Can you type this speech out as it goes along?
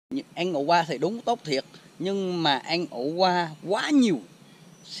ăn ủ qua thì đúng tốt thiệt, nhưng mà ăn ủ qua quá nhiều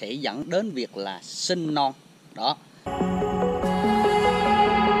sẽ dẫn đến việc là sinh non đó.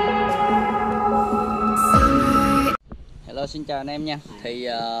 Hello, xin chào anh em nha. Thì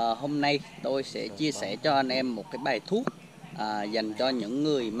hôm nay tôi sẽ chia sẻ cho anh em một cái bài thuốc dành cho những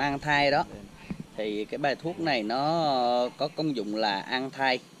người mang thai đó. Thì cái bài thuốc này nó có công dụng là an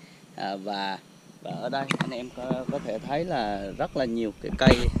thai, và ở đây anh em có thể thấy là rất là nhiều cái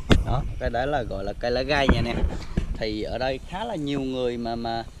cây đó, cái đó là gọi là cây lá gai nha anh em. Thì ở đây khá là nhiều người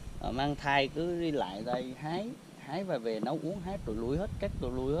mà mang thai cứ đi lại đây hái và về nấu uống, hái rồi lui hết, cắt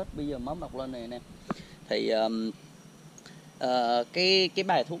rồi lui hết, bây giờ mới mọc lên này anh em. Thì cái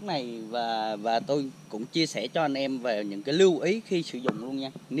bài thuốc này và tôi cũng chia sẻ cho anh em về những cái lưu ý khi sử dụng luôn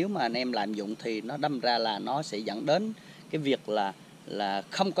nha. Nếu mà anh em lạm dụng thì nó đâm ra là nó sẽ dẫn đến cái việc là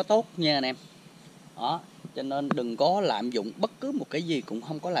không có tốt nha anh em đó. Cho nên đừng có lạm dụng bất cứ một cái gì, cũng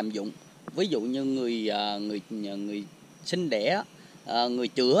không có lạm dụng. Ví dụ như người sinh đẻ, người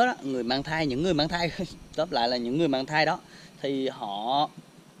chữa đó, người mang thai, những người mang thai tóm lại là những người mang thai đó, thì họ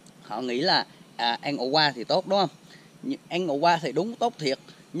nghĩ là ăn ủ qua thì tốt, đúng không? Ăn ủ qua thì đúng tốt thiệt,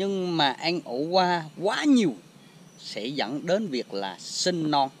 nhưng mà ăn ủ qua quá nhiều sẽ dẫn đến việc là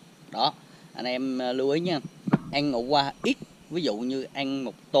sinh non đó. Anh em lưu ý nha. Ăn ủ qua ít, ví dụ như ăn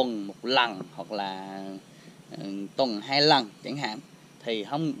một tuần một lần hoặc là tuần 2 lần chẳng hạn, thì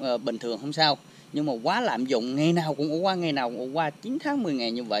không bình thường không sao. Nhưng mà quá lạm dụng, ngày nào cũng ủ qua, ngày nào cũng ủ qua 9 tháng 10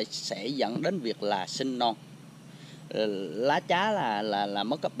 ngày như vậy sẽ dẫn đến việc là sinh non. Lá chá là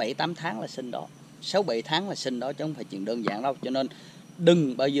mất cấp 7-8 tháng là sinh đó, 6-7 tháng là sinh đó, chứ không phải chuyện đơn giản đâu. Cho nên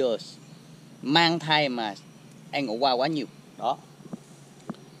đừng bao giờ mang thai mà ăn ủ qua quá nhiều đó.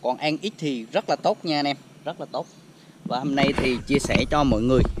 Còn ăn ít thì rất là tốt nha anh em, rất là tốt. Và hôm nay thì chia sẻ cho mọi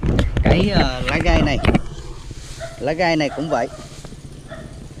người cái lá gai này. Lá gai này cũng vậy.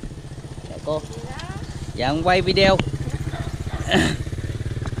 Dạ cô. Dạ em quay video.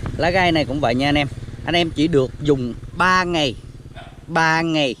 Lá gai này cũng vậy nha anh em. Anh em chỉ được dùng 3 ngày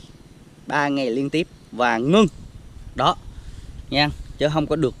liên tiếp và ngưng đó nha, chứ không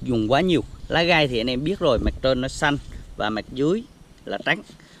có được dùng quá nhiều. Lá gai thì anh em biết rồi, mặt trên nó xanh và mặt dưới là trắng.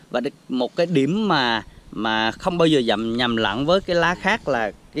 Và một cái điểm mà không bao giờ nhầm lẫn với cái lá khác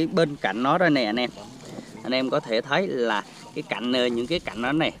là cái bên cạnh nó đây này anh em. Anh em có thể thấy là cái cạnh, những cái cạnh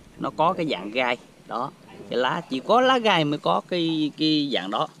đó này nó có cái dạng gai đó. Cái lá chỉ có lá gai mới có cái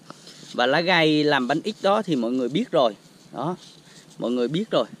dạng đó. Và lá gai làm bánh ít đó thì mọi người biết rồi đó, mọi người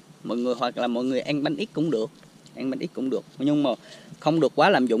biết rồi. Mọi người hoặc là mọi người ăn bánh ít cũng được, nhưng mà không được quá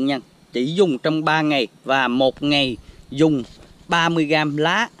lạm dụng nha. Chỉ dùng trong 3 ngày và một ngày dùng 30g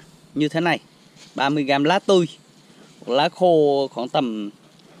lá như thế này, 30g lá tươi, lá khô khoảng tầm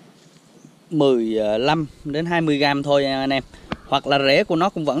 15 đến 20g thôi nha anh em. Hoặc là rễ của nó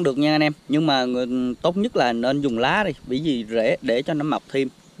cũng vẫn được nha anh em, nhưng mà tốt nhất là nên dùng lá đi, bởi vì rễ để cho nó mọc thêm,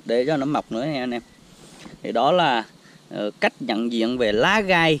 để cho nó mọc nữa nha anh em. Thì đó là cách nhận diện về lá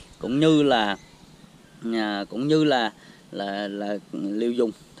gai cũng như là liều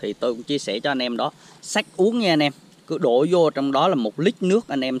dùng. Thì tôi cũng chia sẻ cho anh em đó. Xắt uống nha anh em, cứ đổ vô trong đó là 1 lít nước,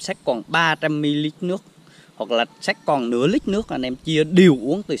 anh em xắt còn 300ml nước, hoặc là xắt còn nửa lít nước, anh em chia đều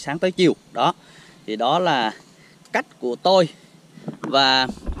uống từ sáng tới chiều đó. Thì đó là cách của tôi, và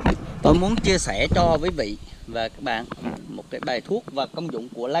tôi muốn chia sẻ cho quý vị và các bạn một cái bài thuốc. Và công dụng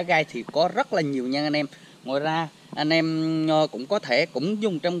của lá gai thì có rất là nhiều nha anh em. Ngoài ra anh em cũng có thể cũng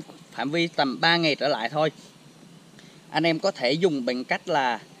dùng trong phạm vi tầm 3 ngày trở lại thôi. Anh em có thể dùng bằng cách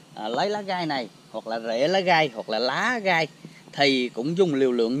là lấy lá gai này, hoặc là rễ lá gai, hoặc là lá gai, thì cũng dùng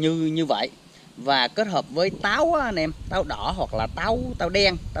liều lượng như vậy. Và kết hợp với táo anh em, táo đỏ hoặc là táo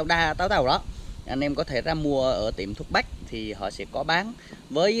đen, táo tàu đó, anh em có thể ra mua ở tiệm thuốc bắc thì họ sẽ có bán.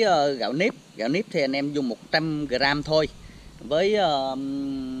 Với gạo nếp thì anh em dùng 100g thôi, với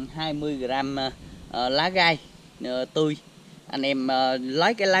 20g lá gai tươi. Anh em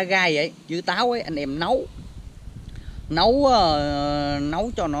lấy cái lá gai ấy với táo ấy, anh em nấu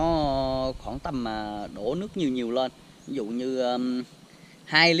cho nó khoảng tầm đổ nước nhiều lên. Ví dụ như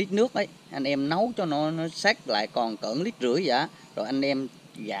 2 lít nước ấy, anh em nấu cho nó sát lại còn cỡ 1,5 lít vậy. Rồi anh em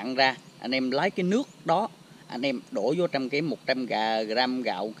gạn ra, anh em lấy cái nước đó, anh em đổ vô trong cái 100g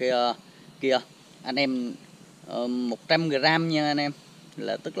gạo kia. Anh em 100g nha anh em,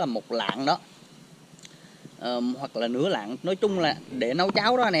 là tức là 1 lạng đó, hoặc là nửa lạng. Nói chung là để nấu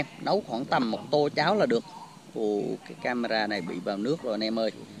cháo đó anh em, nấu khoảng tầm 1 tô cháo là được. Cái camera này bị vào nước rồi anh em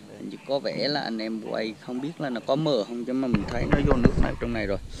ơi. Có vẻ là anh em quay không biết là nó có mờ không, chứ mà mình thấy nó vô nước này trong này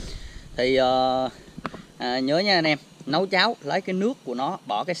rồi. Thì nhớ nha anh em, nấu cháo lấy cái nước của nó,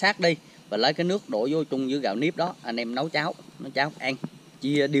 bỏ cái xác đi, và lấy cái nước đổ vô chung với gạo nếp đó, anh em nấu cháo ăn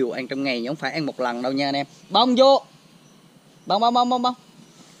chia đều ăn trong ngày, chứ không phải ăn một lần đâu nha anh em. Bông vô, bông.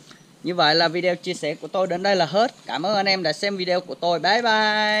 Như vậy là video chia sẻ của tôi đến đây là hết. Cảm ơn anh em đã xem video của tôi. Bye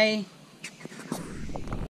bye.